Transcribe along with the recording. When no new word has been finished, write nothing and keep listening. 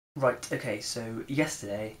Right, okay, so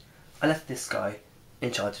yesterday I left this guy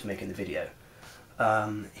in charge of making the video.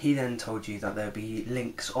 He then told you that there'll be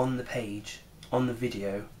links on the page, on the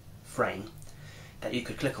video frame, that you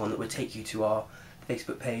could click on that would take you to our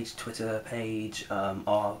Facebook page, Twitter page,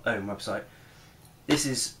 our own website. This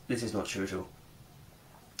is not true at all.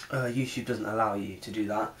 YouTube doesn't allow you to do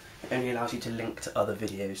that. It only allows you to link to other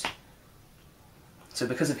videos. So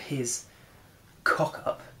because of his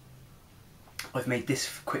cock-up, I've made this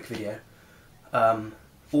quick video.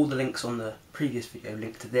 All the links on the previous video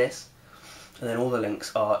link to this, and then all the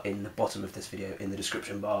links are in the bottom of this video, in the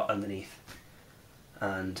description bar underneath.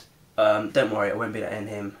 And don't worry, I won't be letting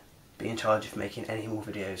him be in charge of making any more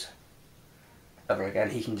videos ever again.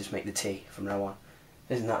 He can just make the tea from now on.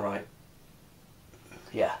 Isn't that right?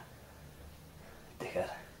 Yeah. Dickhead.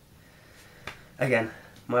 Again,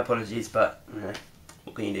 my apologies, but you know,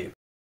 what can you do?